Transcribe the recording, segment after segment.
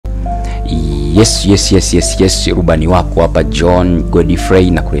Yes, rubani wako hapa John Godfrey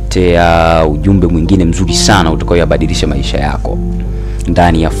na kuletea ujumbe mwingine mzuri sana utakaoyabadilisha maisha yako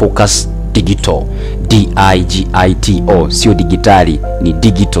ndani ya Focus Digital, DIGITO, sio digitali, ni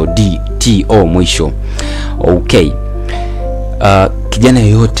digital, DTO mwisho. Okay, kijana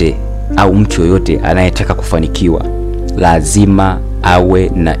yoyote au mtu yoyote anayetaka kufanikiwa lazima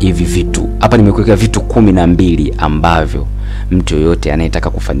awe na hivi vitu. Hapa nimekuwekea vitu 12 ambavyo mtu yoyote anayetaka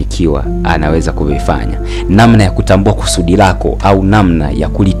kufanikiwa anaweza kuvifanya. Namna ya kutambua kusudi lako au namna ya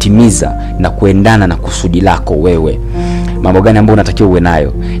kulitimiza na kuendana na kusudi lako wewe. Mambo gani ambayo unatakiwa uwe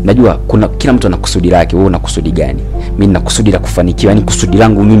nayo? Najua kuna kila mtu ana kusudi lake. Wewe una kusudi gani? Mimi nina kusudi la kufanikiwa. Yaani kusudi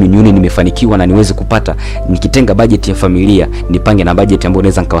langu mimi nione nimefanikiwa na niweze kupata, nikitenga budget ya familia, nipange na budget ambayo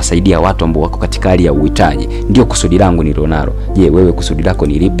naweza nikawasaidia watu ambao wako katika hali ya uhitaji. Ndio kusudi langu nilionalo. Je, wewe kusudi lako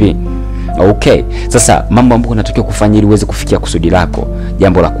ni lipi? Okay, sasa mambo ambayo unatakiwa kufanya ili uweze kufikia kusudi lako.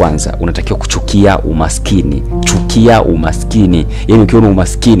 Jambo la kwanza, unatakiwa kuchukia umaskini. Chukia umaskini. Yaani ukiona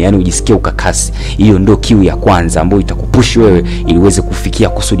umaskini, yani ujisikie ukakasi. Hiyo ndio kiu ya kwanza ambayo itakupush wewe ili uweze kufikia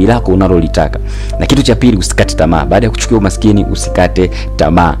kusudi lako unalolitaka. Na kitu cha pili, usikate tamaa. Baada ya kuchukia umaskini, usikate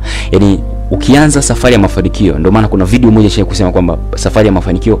tamaa. Yaani ukianza safari ya mafanikio, ndio maana kuna video moja chini kusema kwamba safari ya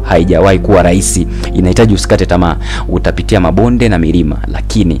mafanikio haijawahi kuwa rahisi. Inahitaji usikate tamaa. Utapitia mabonde na milima,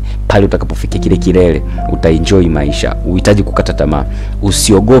 lakini pale utakapofikia kile kilele utaenjoy maisha. Uhitaji kukata tamaa.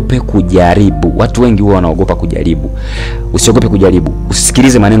 Usiogope kujaribu. Watu wengi huwa wanaogopa kujaribu. Usiogope kujaribu.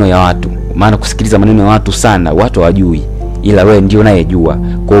 Usisikilize maneno ya watu. Maana kusikiliza maneno ya watu sana, watu hawajui, ila wewe ndio unayejua.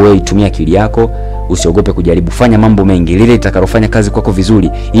 Kwa hiyo wewe itumia akili yako. Usiogope kujaribu. Fanya mambo mengi. Lile litakalofanya kazi kwako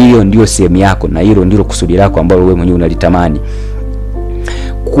vizuri, hiyo ndio sehemu yako na hilo ndilo kusudi lako ambalo wewe mwenyewe unalitamani.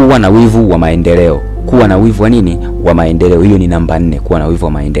 Kuwa na wivu wa maendeleo. Kuwa na wivu wa nini? Wa maendeleo. Hiyo ni namba 4. Kuwa na wivu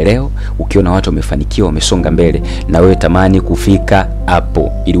wa maendeleo. Ukiona watu wamefanikiwa, wamesonga mbele, na wewe tamani kufika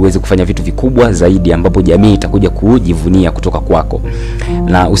hapo ili uweze kufanya vitu vikubwa zaidi ambapo jamii itakuja kujivunia kutoka kwako.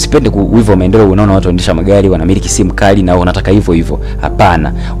 Na usipende wivu wa maendeleo. Unaona watu wanaendesha magari, wanamiliki simu kali, na wewe unataka hivyo hivyo.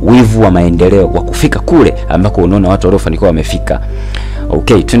 Hapana. Wivu wa maendeleo wa kufika kule ambako unaona watu waliofanikiwa wamefika.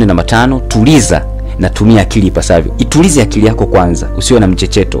 Okay, twende namba 5. Tuliza na tumia akili ipasavyo. Itulize akili yako kwanza, usiwe na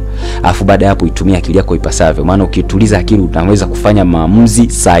mchecheto. Alafu baada hapo itumia akili yako ipasavyo. Maana ukituliza akili utaweza kufanya maamuzi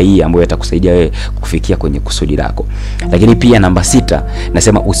sahihi ambayo yatakusaidia wewe kufikia kwenye kusudi lako. Lakini pia namba 6,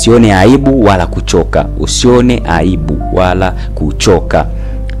 nasema usione aibu wala kuchoka. Usione aibu wala kuchoka.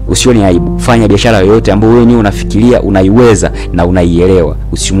 Usione aibu. Fanya biashara yoyote ambayo wewe unafikiria unaiweza na unaielewa.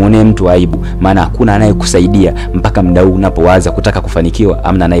 Usimuone mtu aibu, maana hakuna anayekusaidia mpaka muda huu unapoanza kutaka kufanikiwa,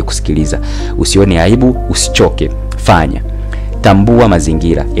 amna anayekusikiliza. Usione aibu, usichoke. Fanya. Tambua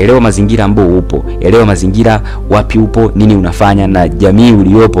mazingira. Elewa mazingira ambayo upo. Elewa mazingira wapi upo, nini unafanya, na jamii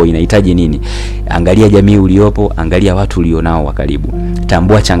uliopo inahitaji nini. Angalia jamii uliopo, angalia watu ulionao wa karibu.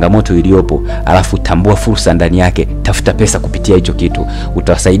 Tambua changamoto iliopo, alafu tambua fursa ndani yake. Tafuta pesa kupitia hicho kitu.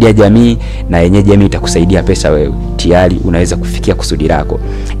 Utawasaidia jamii na yenyewe jamii itakusaidia pesa wewe. Tayari unaweza kufikia kusudi lako.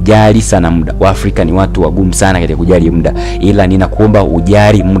 Jali sana muda. Waafrika ni watu wagumu sana katika kujali muda. Ila ninakuomba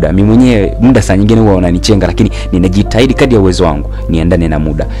ujali muda. Mimi mwenyewe muda saa nyingine huwa unanichenga, lakini ninajitahidi kadri ya uwezo wangu niendane na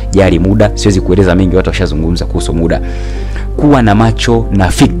muda. Jali muda. Siwezi kueleza mengi, watu washazungumza kuhusu muda. Kuwa na macho na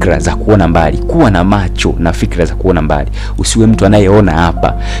fikra za kuona mbali. Kuwa na macho na fikra za kuona mbali. Usiwe mtu anayeona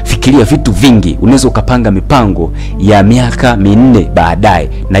hapa. Fikiria vitu vingi. Unaweza ukapanga mipango ya miaka 4 baadaye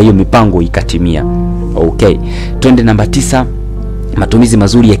na hiyo mipango ikatimia. Okay. Twende namba 9. Matumizi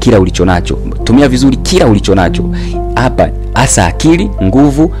mazuri ya kila ulichonacho. Tumia vizuri kila ulichonacho. Hapa hasa akili,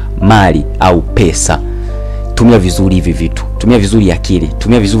 nguvu, mali au pesa. Tumia vizuri hivi vitu. Tumia vizuri akili,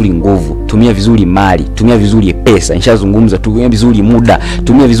 tumia vizuri nguvu, tumia vizuri mali, tumia vizuri pesa. Nishazungumza. Tumia vizuri muda,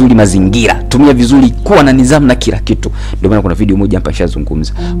 tumia vizuri mazingira, tumia vizuri, kuwa na nidhamu na kila kitu. Ndio maana kuna video moja hapa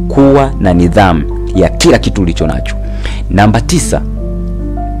nishazungumza. Kuwa na nidhamu ya kila kitu ulichonacho. Namba 9.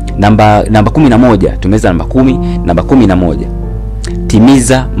 Namba 11. Tumeza namba 10, namba 11.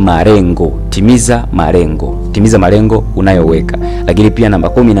 Timiza malengo. Timiza malengo. Timiza malengo unayoweka. Lakini pia namba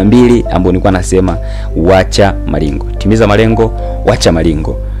 12 ambayo nilikuwa nasema wacha malengo. Timiza malengo, wacha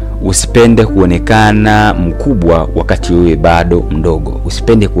malengo. Usipende kuonekana mkubwa wakati wewe bado mdogo.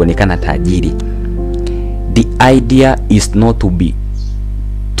 Usipende kuonekana tajiri. The idea is not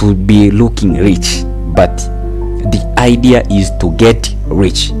to be looking rich, but the idea is to get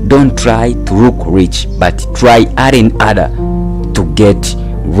rich. Don't try to look rich, but try harder to get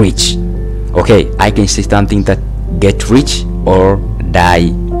rich. Okay, I can say something that get rich or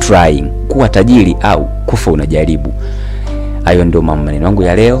die trying. Kuwa tajiri au kufa unajaribu. Hayo ndio maneno yangu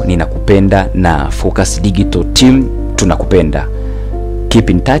ya leo. Ninakupenda na Focus Digital Team tunakupenda. Keep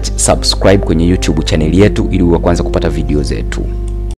in touch, subscribe kwenye YouTube channel yetu ili uwe kwanza kupata video zetu.